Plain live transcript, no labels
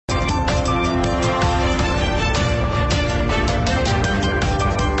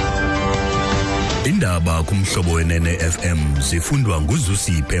Indaba kuMhloboeneng FM zifundwa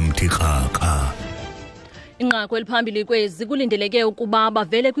nguZusiphe Mthixaka. Inqaku eliphambili kwezi kulindeleke ukuba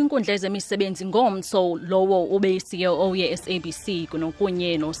bavele kwinkundla yezemisebenzi ngomso lowo ube CEO ye-SABC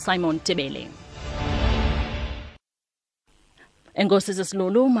kunye noSimon Tebele. Enkosi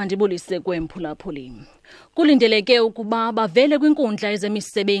sesilulu mandibulise kwemphulaphuli. Kulindeleke ukuba bavele kwinkundla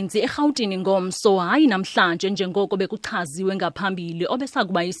yezemisebenzi eGauteng ngomso hayi namhlanje njengoko bekuchaziwe ngaphambili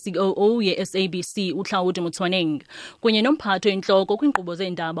obesakuba iCOO ye-SABC uHlaudi Motsoeneng kunye nomphathi wenhloko kwinkqubo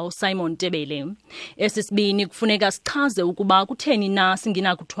zeendaba uSimon Tebele. Esisibini kufuneka sichaze ukuba kutheni na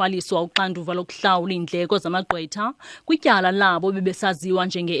singenakuthwaliswa uxanduva lokuhlawula iindleko zamagqwetha kwityala labo bebesaziwa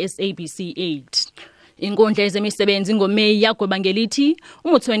njenge-SABC 8. Inkundla yezemisebenzi ngoMeyi yagweba ngelithi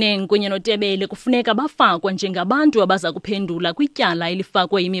uMotsoeneng kunye noTebele kufuneka bafakwa njengabantu abaza kuphendula kwityala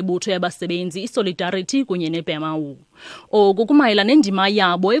elifakwe imibutho yabasebenzi iSolidarity kunye neBMAU. Oku kumayela nendima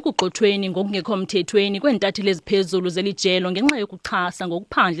yabo ekugxothweni ngokungekho mthethweni kweentatheli eziphezulu zelijelo ngenxa yokuchasa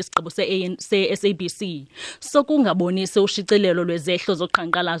ngokuphandla isigqibo se-SABC sokungabonisi ushicilelo lwezehlo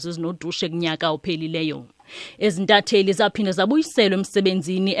zoqhankqalazo ezinodushe kunyaka ophelileyo. Ezintatheli zaphinda zabuyiselwa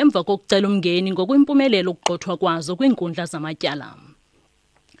emsebenzini emva kokucela umngeni ngokwimpumelelo ukugxothwa kwazo kwiinkundla zamatyala.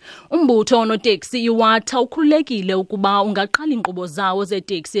 Umbutho onoteksi iWATA ukhululekile ukuba ungaqala inkqubo zawo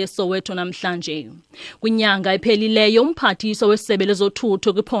zeteksi eSoweto namhlanje. Kwinyanga ephelileyo umphathiswa wesebe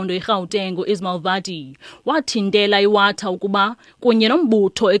lezothutho kwiphondo iGauteng uIsmail wathintela iWATA ukuba kunye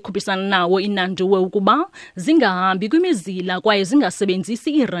nombutho ekhuphisana nawo inanduwe ukuba zingahambi kwimizila kwaye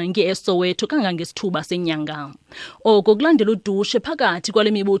zingasebenzisi irenki eSoweto kangangesithuba senyanga. Oku kulandela udushe phakathi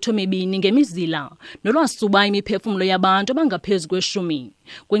kwale mibutho mibini ngemizila nolwasuba imiphefumlo yabantu abangaphezu kwe-10.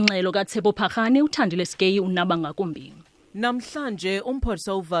 Kwingxelo kaTshepo Phakane uthandile Skeyi unaba ngakumbi. Namhlanje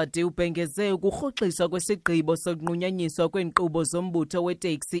umphathiswa uVadi ubhengeze ukurhoxiswa kwesigqibo sokunqunyanyiswa kweenkqubo zombutho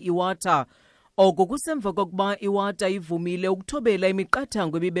weteksi iWATA. Oku kusemva kokuba iWATA ivumile ukuthobela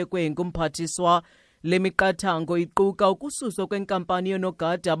imiqathango ebibekwe ngumphathiswa. Le miqathango iquka ukususwa kwenkampani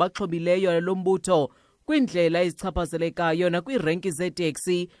yoonogada abaxhobileyo yalo mbutho kwindlela ezichaphazelekayo nakwiirenki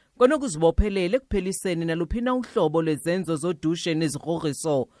zeteksi konokuzibophelela ekupheliseni naluphina uhlobo lwezenzo zodushe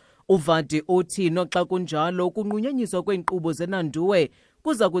nezigrogriso. uVadi uthi noxa kunjalo ukunqunyanyiswa kweenkqubo zenanduwe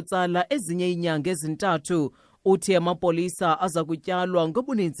kuza kutsala ezinye iinyanga ezintathu. Uthi amapolisa aza kutyalwa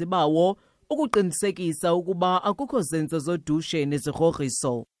ngobuninzi bawo ukuqinisekisa ukuba akukho zenzo zodushe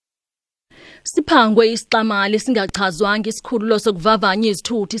nezigrogriso. Siphangwe isixamali singachazwanga isikhululo sokuvavanya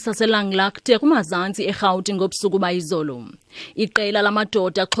izithuthi saseLanglakte kumazantsi eGauteng ngobusuku bayizolo. Iqela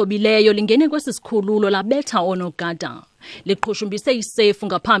lamadoda axhobileyo lingene kwesi sikhululo labetha oonogada. Liqhushumbise isefu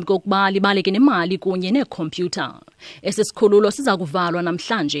ngaphambi kokuba libaleke nemali kunye neekhompyutha. Esi sikhululo siza kuvalwa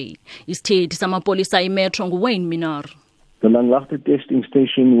namhlanje. Isithethi samapolisa iMetro nguWayne Minnar. The Langlakte testing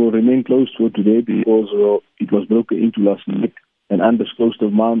station will remain closed for today because it was broken into last night. An undisclosed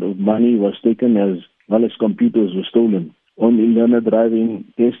amount of money was taken as well as computers were stolen. Only learner driving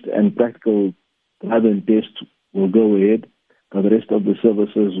test and practical driving tests will go ahead, but the rest of the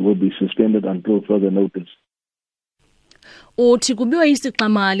services will be suspended until further notice. Uthi kubiwe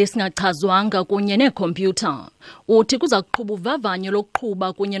isixamali singachazwanga kunye neekhompyutha. Uthi kuza kuqhuba uvavanyo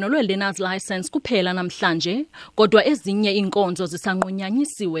lokuqhuba kunye nolwe-learner's license kuphela namhlanje, kodwa ezinye iinkonzo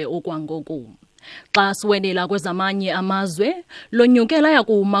zisanqunyanyisiwe okwangoku. Xa siwenela kwezamanye amazwe, lonyukela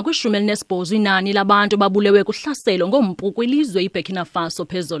yakuma kwi-18 inani labantu babulewe kuhlaselo ngompu kwilizwe iBurkina Faso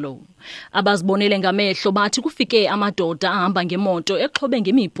phezolo. Abazibonele ngamehlo bathi kufike amadoda ahamba ngemoto exhobe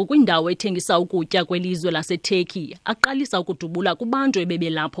ngemipu kwindawo ethengisa ukutya kwelizwe laseTurkey aqalisa ukudubula kubantu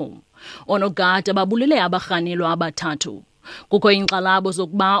ebebelapho. Oonogada babulele abarhanelwa abathathu. Kukho inkxalabo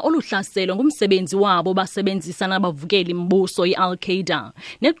zokuba oluhlaselo ngumsebenzi wabo basebenzisa nabavukeli mbuso i-Al-Qaeda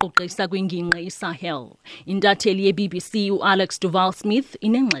neqoqisa kwingingqi iSahel. Intatheli ye-BBC uAlex Duval-Smith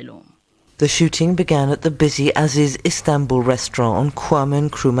inengxelo. The shooting began at the busy Aziz Istanbul restaurant on Kwame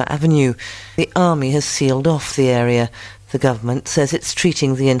Nkrumah Avenue. The army has sealed off the area. The government says it's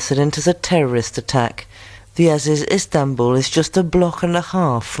treating the incident as a terrorist attack. The Aziz Istanbul is just a block and a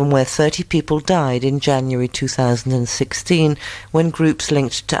half from where 30 people died in January 2016 when groups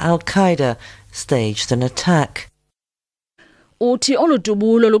linked to Al-Qaeda staged an attack. Uthi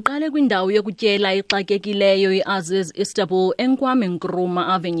oludubulo luqale kwindawo yokutyela ixakekileyo iAziz Istanbul eNkwame Nkrumah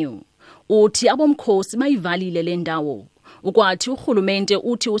Avenue. Uthi abomkhosi bayivalile le ndawo. Ukwathi urhulumente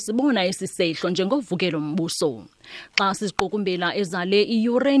uthi usibona esisehlo njengovukelo mbuso. Xa siziqukumbela ezale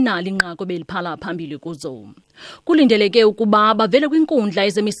iyure nalinqako beliphala phambili kuzo. Kulindeleke ukuba bavele kwinkundla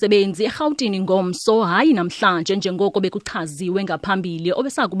yezemisebenzi eRhawutini ngomso hayi namhlanje njengoko bekuchaziwe ngaphambili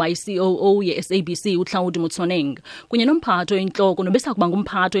obesakuba iCOO yeSABC uHlaudi Motsoeneng kunye nomphathi oyintloko nobesakuba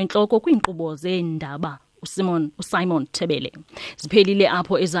ngumphathi oyintloko kwiinkqubo zeendaba Simon Tebele. Ziphelile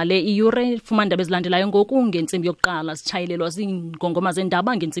apho ezale iyure fumana indaba ezilandelayo ngoku ngentsimbi yokuqala sitshayelelwa ziingongoma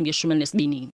zendaba ngentsimbi ye-12.